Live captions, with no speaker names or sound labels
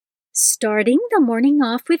Starting the morning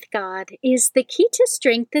off with God is the key to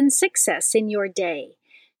strength and success in your day.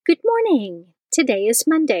 Good morning. Today is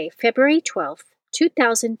Monday, February 12th,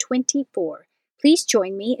 2024. Please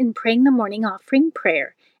join me in praying the morning offering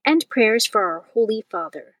prayer and prayers for our Holy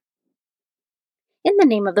Father. In the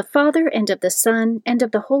name of the Father, and of the Son, and of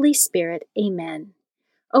the Holy Spirit, Amen.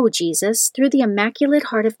 O Jesus, through the Immaculate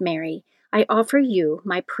Heart of Mary, I offer you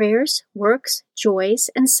my prayers, works, joys,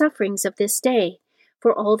 and sufferings of this day,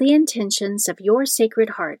 for all the intentions of your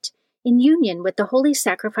Sacred Heart, in union with the holy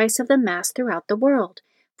sacrifice of the Mass throughout the world,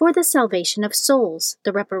 for the salvation of souls,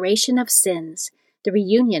 the reparation of sins, the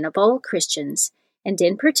reunion of all Christians, and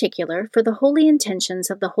in particular for the holy intentions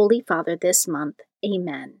of the Holy Father this month.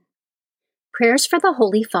 Amen. Prayers for the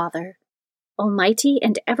Holy Father. Almighty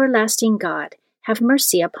and everlasting God, have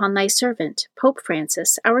mercy upon thy servant, Pope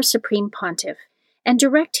Francis, our Supreme Pontiff, and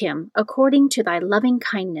direct him, according to thy loving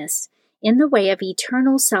kindness, in the way of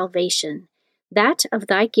eternal salvation, that of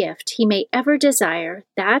thy gift he may ever desire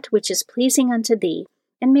that which is pleasing unto thee,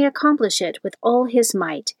 and may accomplish it with all his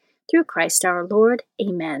might, through Christ our Lord.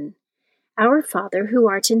 Amen. Our Father, who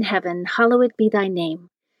art in heaven, hallowed be thy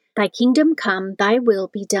name. Thy kingdom come, thy will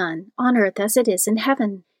be done, on earth as it is in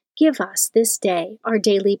heaven. Give us this day our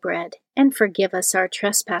daily bread, and forgive us our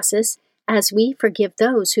trespasses, as we forgive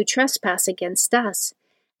those who trespass against us.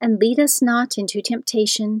 And lead us not into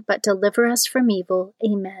temptation, but deliver us from evil.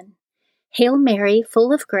 Amen. Hail Mary,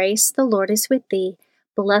 full of grace, the Lord is with thee.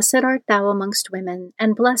 Blessed art thou amongst women,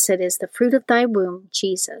 and blessed is the fruit of thy womb,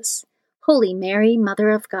 Jesus. Holy Mary, Mother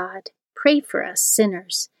of God, pray for us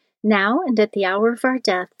sinners, now and at the hour of our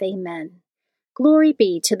death. Amen. Glory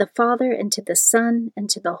be to the Father, and to the Son, and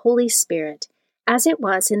to the Holy Spirit, as it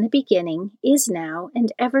was in the beginning, is now,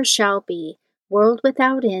 and ever shall be, world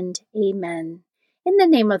without end. Amen. In the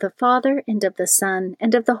name of the Father, and of the Son,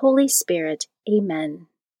 and of the Holy Spirit. Amen.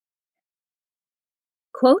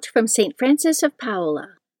 Quote from St. Francis of Paola.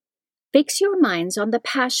 Fix your minds on the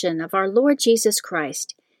passion of our Lord Jesus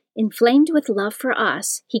Christ. Inflamed with love for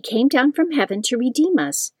us, he came down from heaven to redeem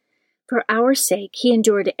us. For our sake he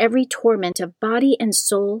endured every torment of body and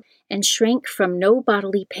soul, and shrank from no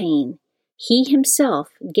bodily pain. He himself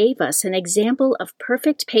gave us an example of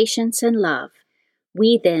perfect patience and love.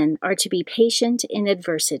 We then are to be patient in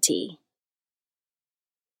adversity.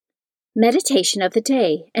 Meditation of the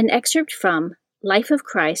Day, an excerpt from Life of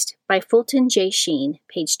Christ by Fulton J. Sheen,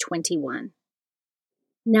 page 21.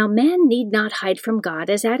 Now man need not hide from God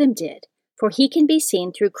as Adam did, for he can be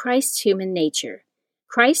seen through Christ's human nature.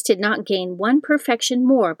 Christ did not gain one perfection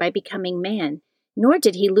more by becoming man, nor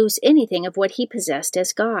did he lose anything of what he possessed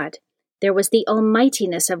as God. There was the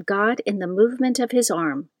almightiness of God in the movement of his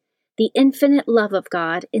arm, the infinite love of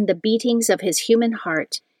God in the beatings of his human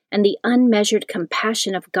heart, and the unmeasured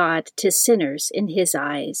compassion of God to sinners in his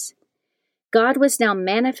eyes. God was now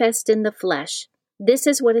manifest in the flesh. This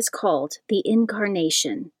is what is called the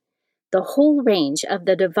Incarnation. The whole range of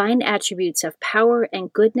the divine attributes of power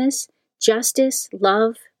and goodness, justice,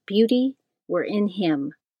 love, beauty, were in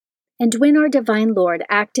him. And when our divine Lord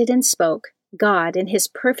acted and spoke, God in his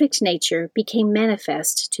perfect nature became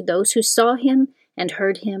manifest to those who saw him and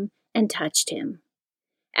heard him and touched him.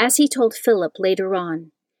 As he told Philip later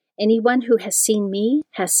on, anyone who has seen me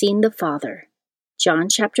has seen the Father. John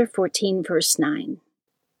chapter 14, verse 9.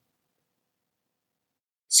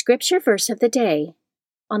 Scripture verse of the day.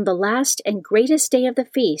 On the last and greatest day of the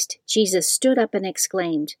feast, Jesus stood up and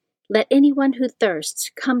exclaimed, "Let anyone who thirsts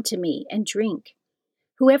come to me and drink.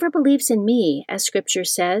 Whoever believes in me, as Scripture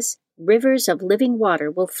says, rivers of living water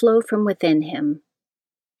will flow from within him."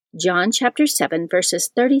 John chapter 7,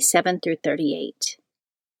 verses 37 through 38.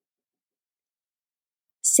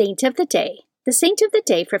 Saint of the Day. The saint of the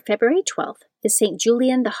day for February 12th is St.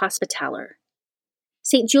 Julian the Hospitaller.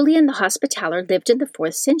 St. Julian the Hospitaller lived in the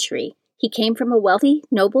 4th century. He came from a wealthy,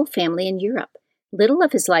 noble family in Europe. Little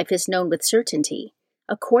of his life is known with certainty.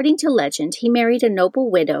 According to legend, he married a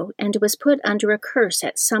noble widow and was put under a curse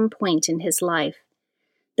at some point in his life.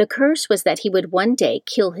 The curse was that he would one day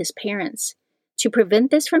kill his parents. To prevent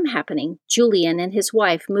this from happening, Julian and his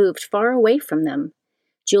wife moved far away from them.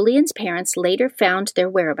 Julian's parents later found their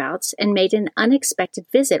whereabouts and made an unexpected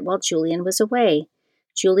visit while Julian was away.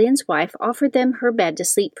 Julian's wife offered them her bed to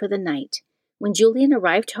sleep for the night. When Julian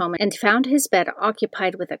arrived home and found his bed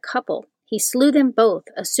occupied with a couple, he slew them both,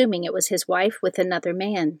 assuming it was his wife with another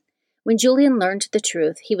man. When Julian learned the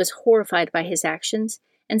truth, he was horrified by his actions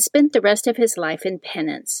and spent the rest of his life in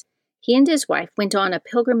penance. He and his wife went on a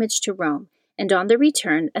pilgrimage to Rome, and on the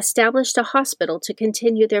return established a hospital to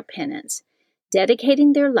continue their penance,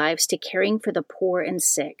 dedicating their lives to caring for the poor and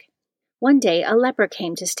sick. One day, a leper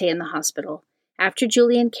came to stay in the hospital. After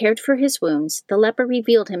Julian cared for his wounds, the leper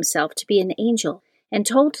revealed himself to be an angel and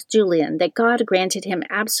told Julian that God granted him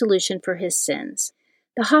absolution for his sins.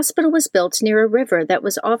 The hospital was built near a river that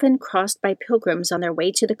was often crossed by pilgrims on their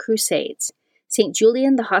way to the Crusades. St.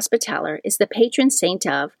 Julian the Hospitaller is the patron saint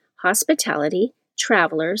of hospitality,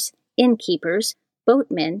 travelers, innkeepers,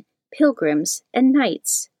 boatmen, pilgrims, and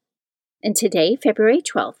knights. And today, February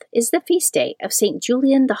 12th, is the feast day of St.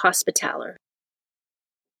 Julian the Hospitaller.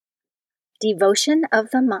 Devotion of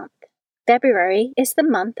the Month. February is the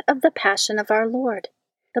month of the Passion of our Lord.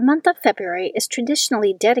 The month of February is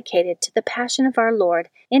traditionally dedicated to the Passion of our Lord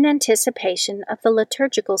in anticipation of the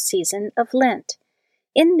liturgical season of Lent.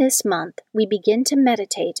 In this month, we begin to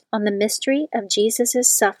meditate on the mystery of Jesus'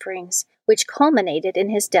 sufferings, which culminated in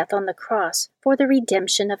his death on the cross for the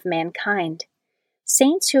redemption of mankind.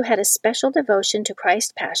 Saints who had a special devotion to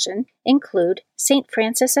Christ's Passion include St.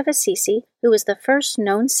 Francis of Assisi, who was the first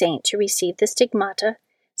known saint to receive the stigmata,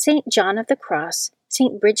 St. John of the Cross,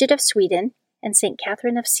 St. Bridget of Sweden, and St.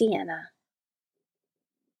 Catherine of Siena.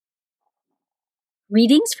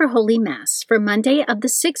 Readings for Holy Mass for Monday of the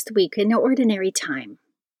 6th week in Ordinary Time.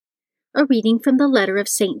 A reading from the letter of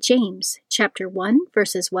St. James, chapter 1,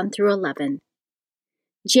 verses 1 through 11.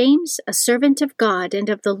 James, a servant of God and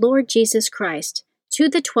of the Lord Jesus Christ, to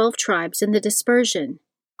the 12 tribes in the dispersion,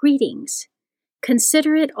 greetings.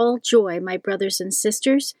 Consider it all joy, my brothers and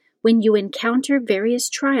sisters, when you encounter various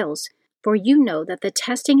trials, for you know that the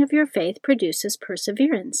testing of your faith produces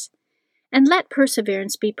perseverance. And let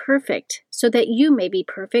perseverance be perfect, so that you may be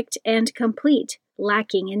perfect and complete,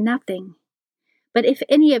 lacking in nothing. But if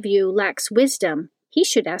any of you lacks wisdom, he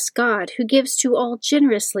should ask God, who gives to all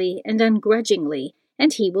generously and ungrudgingly,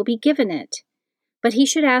 and he will be given it. But he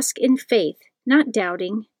should ask in faith, not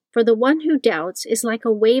doubting, for the one who doubts is like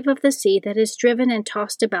a wave of the sea that is driven and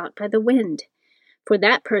tossed about by the wind. For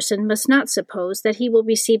that person must not suppose that he will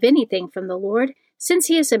receive anything from the Lord, since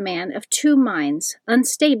he is a man of two minds,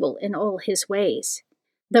 unstable in all his ways.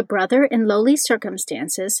 The brother in lowly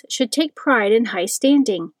circumstances should take pride in high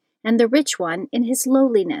standing, and the rich one in his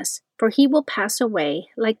lowliness, for he will pass away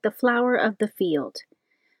like the flower of the field.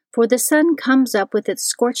 For the sun comes up with its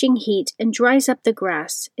scorching heat and dries up the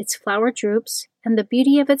grass, its flower droops, and the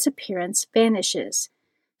beauty of its appearance vanishes.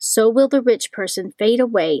 So will the rich person fade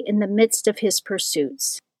away in the midst of his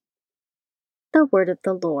pursuits. The Word of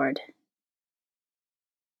the Lord.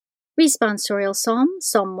 Responsorial Psalm,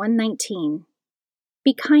 Psalm 119.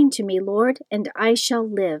 Be kind to me, Lord, and I shall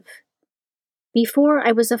live. Before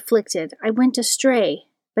I was afflicted, I went astray,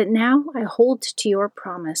 but now I hold to your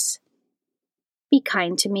promise. Be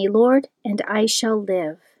kind to me, Lord, and I shall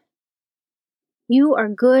live. You are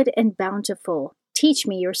good and bountiful. Teach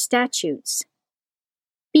me your statutes.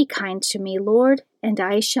 Be kind to me, Lord, and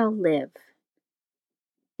I shall live.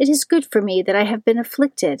 It is good for me that I have been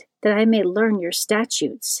afflicted, that I may learn your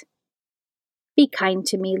statutes. Be kind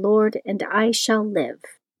to me, Lord, and I shall live.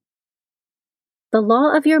 The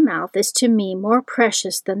law of your mouth is to me more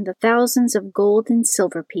precious than the thousands of gold and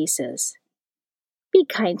silver pieces. Be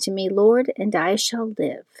kind to me, Lord, and I shall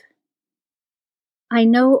live. I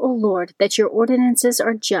know, O Lord, that your ordinances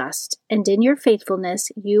are just, and in your faithfulness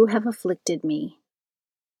you have afflicted me.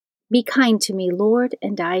 Be kind to me, Lord,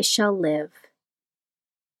 and I shall live.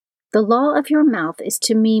 The law of your mouth is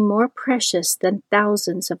to me more precious than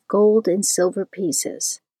thousands of gold and silver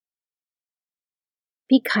pieces.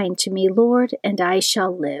 Be kind to me, Lord, and I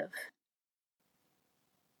shall live.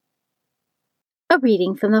 A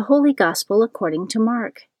reading from the Holy Gospel according to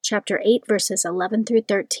Mark, chapter 8, verses 11 through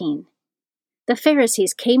 13. The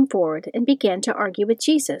Pharisees came forward and began to argue with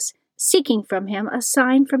Jesus, seeking from him a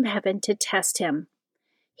sign from heaven to test him.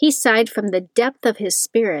 He sighed from the depth of his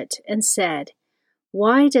spirit and said,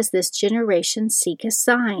 "Why does this generation seek a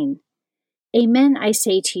sign? Amen, I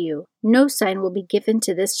say to you, no sign will be given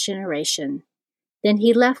to this generation." Then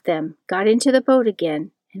he left them, got into the boat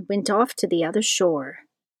again, and went off to the other shore.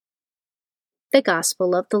 The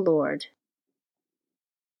Gospel of the Lord.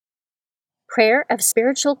 Prayer of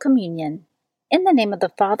Spiritual Communion. In the name of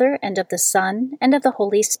the Father, and of the Son, and of the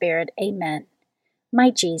Holy Spirit, Amen. My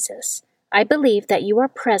Jesus, I believe that you are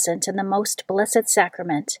present in the most blessed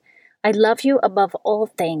sacrament. I love you above all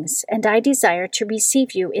things, and I desire to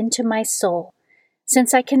receive you into my soul.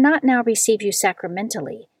 Since I cannot now receive you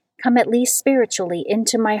sacramentally, come at least spiritually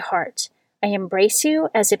into my heart. I embrace you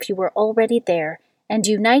as if you were already there, and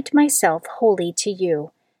unite myself wholly to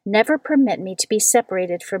you. Never permit me to be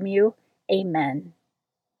separated from you. Amen.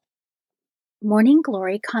 Morning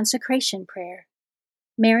Glory Consecration Prayer.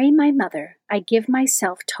 Mary, my Mother, I give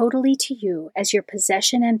myself totally to you as your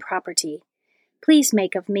possession and property. Please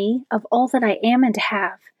make of me, of all that I am and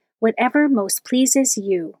have, whatever most pleases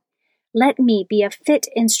you. Let me be a fit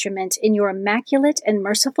instrument in your immaculate and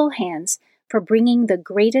merciful hands for bringing the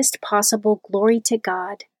greatest possible glory to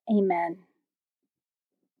God. Amen.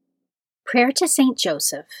 Prayer to Saint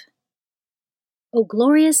Joseph. O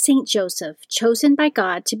glorious Saint Joseph, chosen by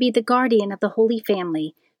God to be the guardian of the Holy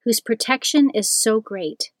Family, whose protection is so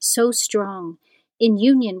great, so strong, in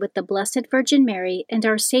union with the Blessed Virgin Mary and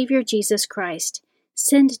our Savior Jesus Christ,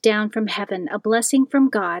 send down from heaven a blessing from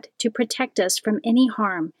God to protect us from any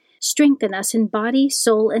harm, strengthen us in body,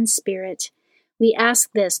 soul, and spirit. We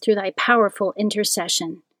ask this through thy powerful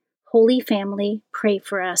intercession. Holy Family, pray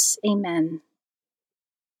for us. Amen.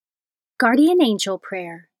 Guardian Angel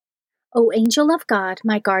Prayer. O angel of God,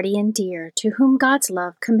 my guardian dear, to whom God's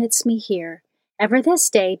love commits me here, ever this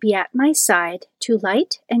day be at my side, to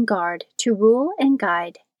light and guard, to rule and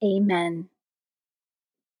guide. Amen.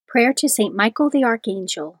 Prayer to Saint Michael the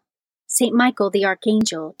Archangel. Saint Michael the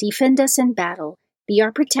Archangel, defend us in battle, be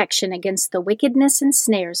our protection against the wickedness and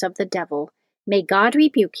snares of the devil. May God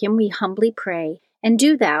rebuke him, we humbly pray, and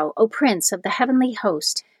do thou, O Prince of the heavenly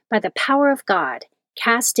host, by the power of God,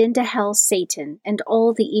 cast into hell Satan and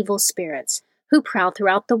all the evil spirits who prowl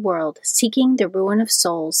throughout the world, seeking the ruin of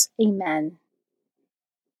souls. Amen.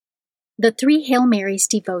 The Three Hail Marys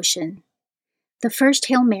Devotion. The first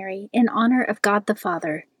Hail Mary, in honor of God the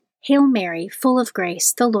Father. Hail Mary, full of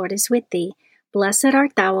grace, the Lord is with thee. Blessed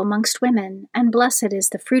art thou amongst women, and blessed is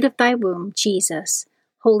the fruit of thy womb, Jesus.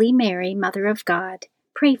 Holy Mary, Mother of God,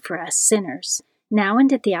 pray for us sinners, now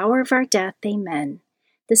and at the hour of our death. Amen.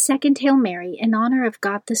 The second Hail Mary, in honor of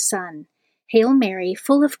God the Son. Hail Mary,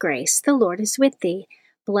 full of grace, the Lord is with thee.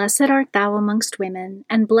 Blessed art thou amongst women,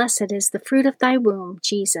 and blessed is the fruit of thy womb,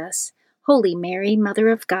 Jesus. Holy Mary, Mother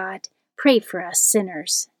of God, pray for us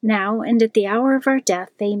sinners, now and at the hour of our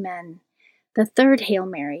death. Amen. The third Hail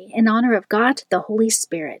Mary, in honor of God the Holy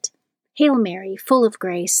Spirit. Hail Mary, full of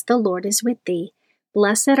grace, the Lord is with thee.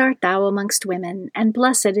 Blessed art thou amongst women, and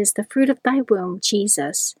blessed is the fruit of thy womb,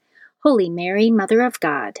 Jesus. Holy Mary, Mother of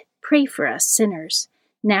God, pray for us sinners,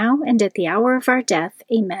 now and at the hour of our death.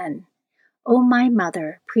 Amen. O my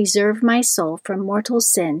Mother, preserve my soul from mortal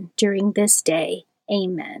sin during this day.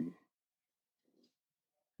 Amen.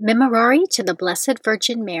 Memorare to the Blessed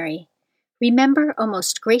Virgin Mary. Remember, O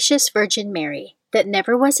most gracious Virgin Mary, that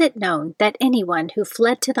never was it known that anyone who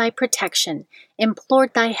fled to thy protection,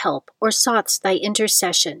 implored thy help, or sought thy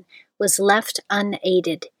intercession, was left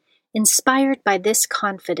unaided. Inspired by this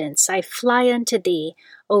confidence, I fly unto thee,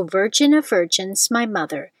 O Virgin of Virgins, my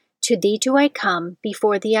Mother. To thee do I come,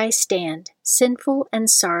 before thee I stand, sinful and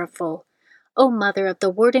sorrowful. O Mother of the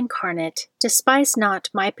Word incarnate, despise not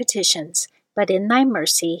my petitions, but in thy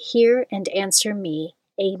mercy hear and answer me.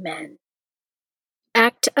 Amen.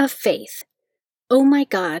 Act of Faith. O my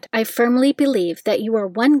God, I firmly believe that you are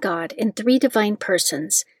one God in three divine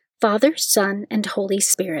persons, Father, Son, and Holy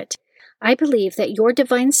Spirit. I believe that your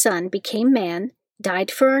divine Son became man,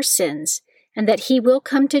 died for our sins, and that he will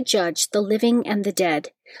come to judge the living and the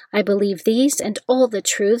dead. I believe these and all the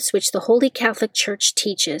truths which the Holy Catholic Church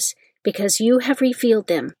teaches, because you have revealed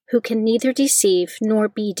them, who can neither deceive nor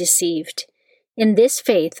be deceived. In this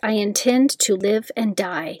faith I intend to live and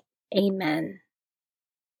die. Amen.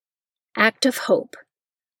 Act of Hope.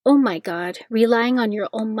 O my God, relying on your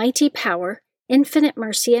almighty power, infinite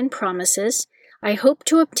mercy and promises, I hope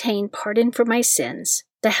to obtain pardon for my sins,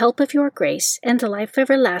 the help of your grace, and the life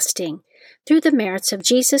everlasting, through the merits of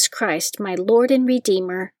Jesus Christ, my Lord and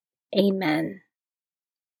Redeemer. Amen.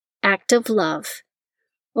 Act of Love.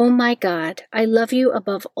 O my God, I love you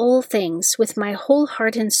above all things with my whole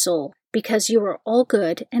heart and soul, because you are all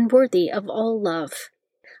good and worthy of all love.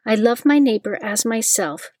 I love my neighbor as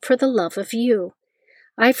myself for the love of you.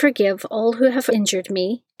 I forgive all who have injured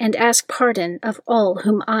me, and ask pardon of all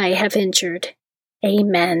whom I have injured.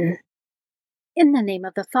 Amen. In the name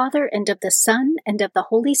of the Father, and of the Son, and of the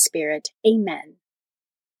Holy Spirit. Amen.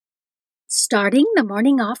 Starting the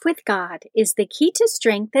morning off with God is the key to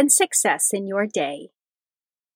strength and success in your day.